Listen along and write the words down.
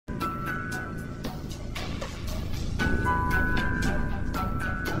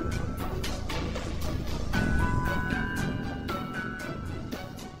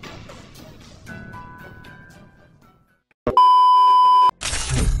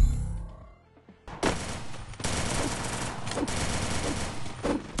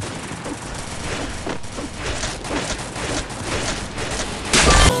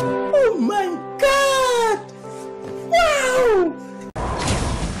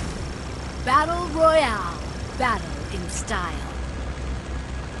Battle Royale. Battle in style.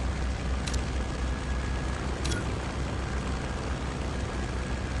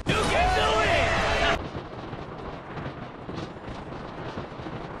 You can do it!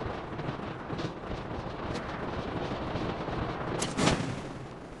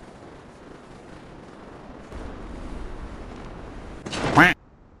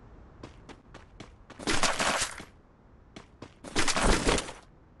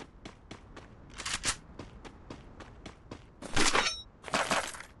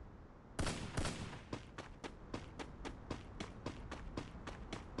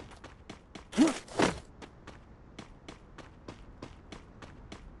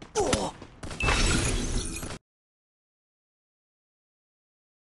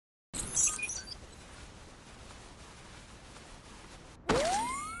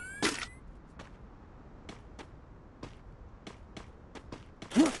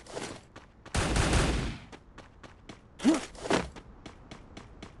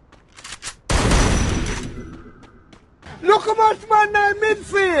 Look how much man now in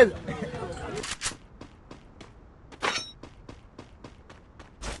midfield!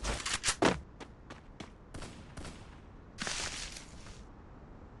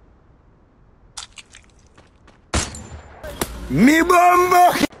 Me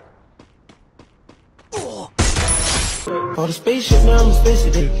bomba! For the spaceship, now I'm a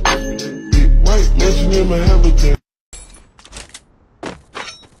spaceship. White, let's name my habitat.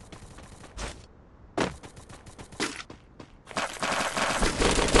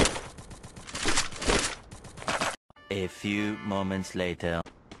 A few moments later.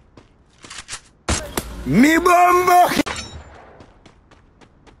 Me bomba!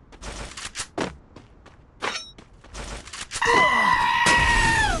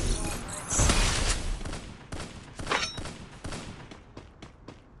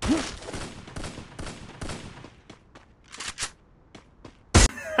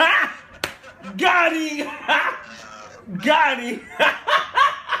 Got him! Got him!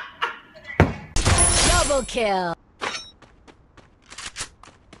 Double kill.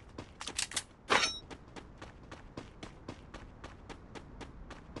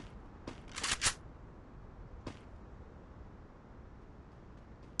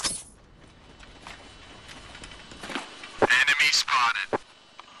 Enemy spotted.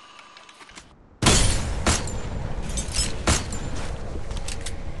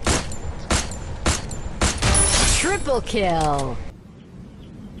 Triple kill.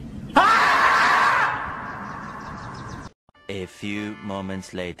 A few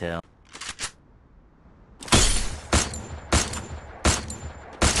moments later.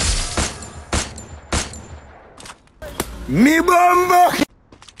 Me bomba!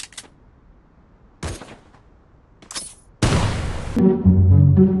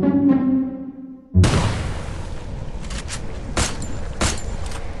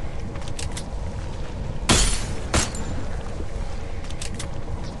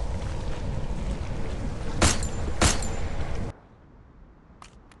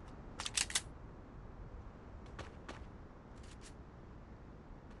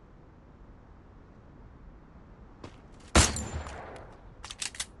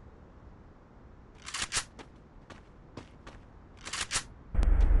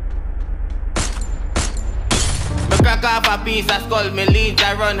 Crack off a piece of skull, me lead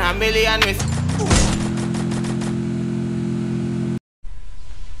I run a million with.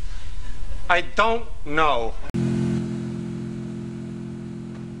 I don't know.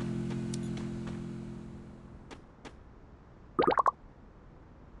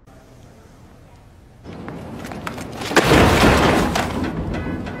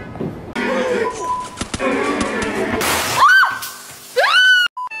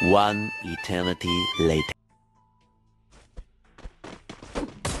 One eternity later.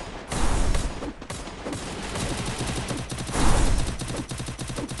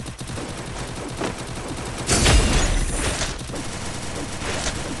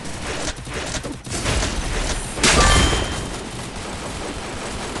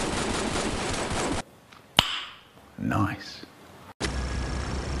 Nice.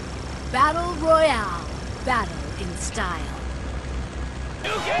 Battle Royale. Battle in style. You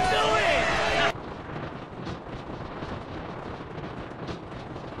can do it!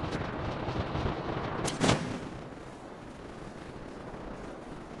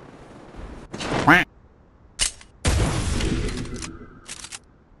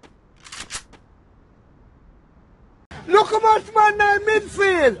 Look how much man now in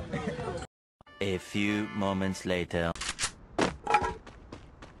midfield! A few moments later. Me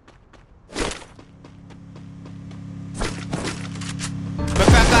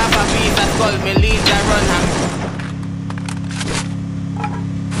crack off a piece of skull, me lead I run ham.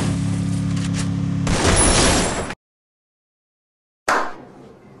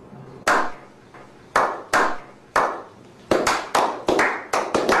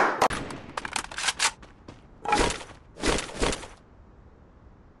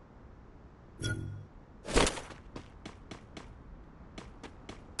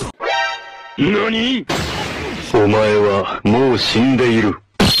 NANI?! お前はもう死んでいる。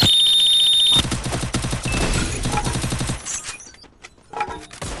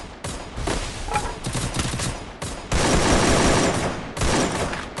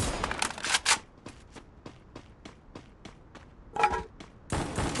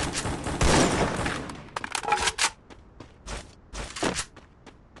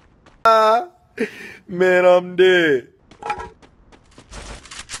Man, I'm dead.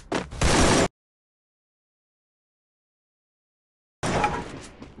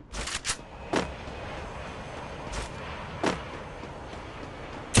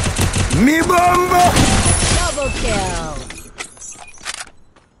 Me bomba! Double kill.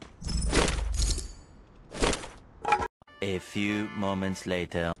 A few moments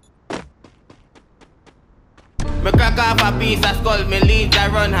later. Me crack off a piece of skull, me leads I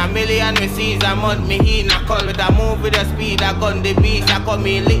run a million, me seize a mud, me heat a call. With a move with a speed, I gun the beast, I come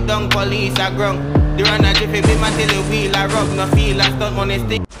me lick down police, I grung. The run a jiffy, be my till the wheel, I rub, no feel, I stunt money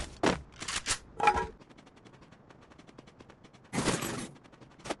stick.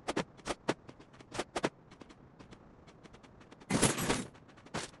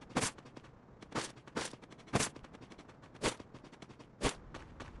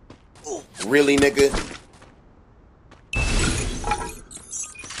 Really, nigga?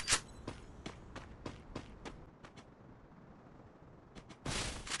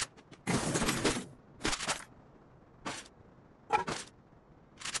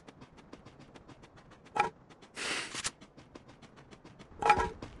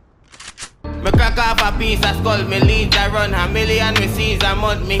 Me crack off a piece of skull, me leads I run a million, me seize a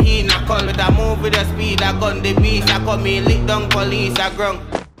mud, me heat a call. With a move with a speed, I gun the beast, I come me lick down police, I grung.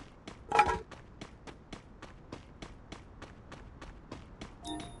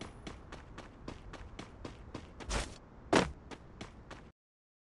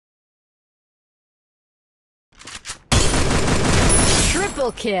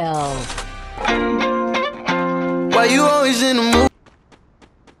 Triple kill. Why you always in the mood?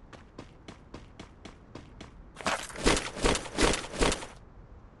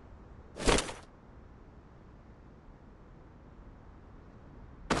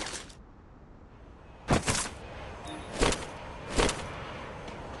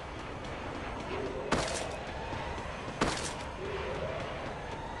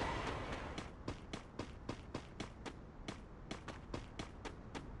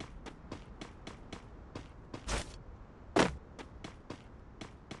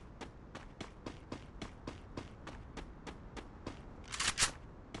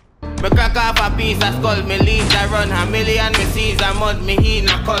 Me crack off a piece of skull, me leads I run a million, me seize a mud, me heat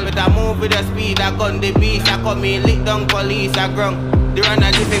a call. With a move with a speed, I gun the beast, I come me lick down police, I grung. The run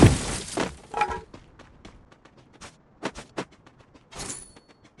a jiffy.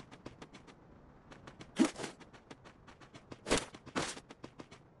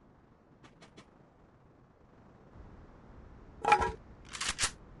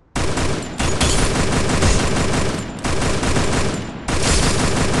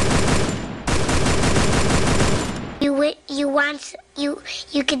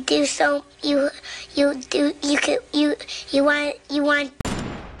 You could do so you want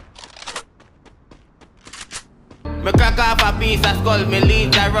Me crack off a piece of skull, me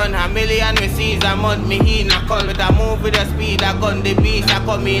leads I run a million, me seize a mud, me heat a call. With a move with a speed, I gun the beast, I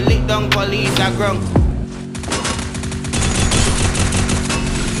come me lick down police, I grung.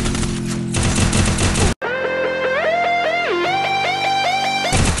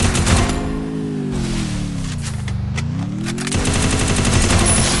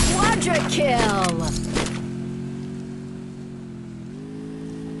 Kill.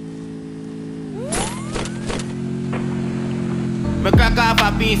 Me crack off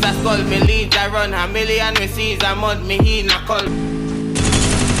a piece of skull, me leads I run a million, me seize a mud, me heat a call.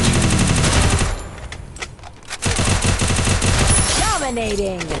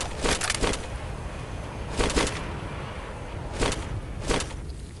 Dominating.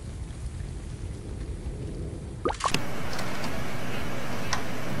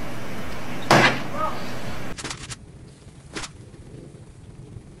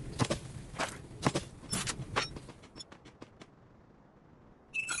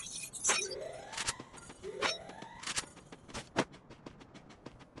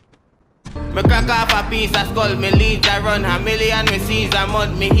 Me crack off a piece of skull, me leads I run a million, me seize a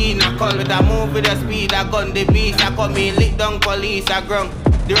mud, me in a call. With a move with the speed, I gun the beast, I come in, lick down police, I grung.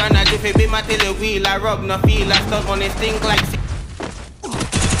 The run a jiffy be my till the wheel, I rub, no feel, I stunt on it stink like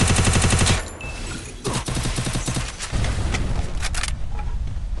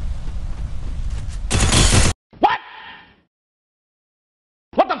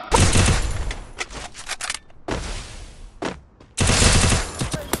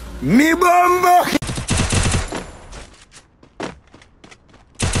Me bumbo!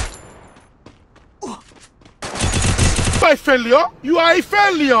 A failure? You are a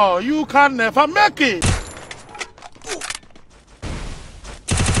failure. You can never make it.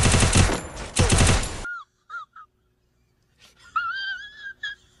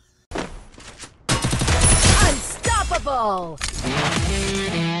 Unstoppable!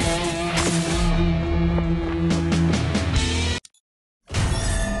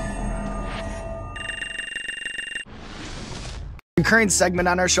 Current segment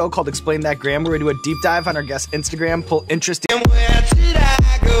on our show called Explain That Gram, where we do a deep dive on our guest Instagram, pull interesting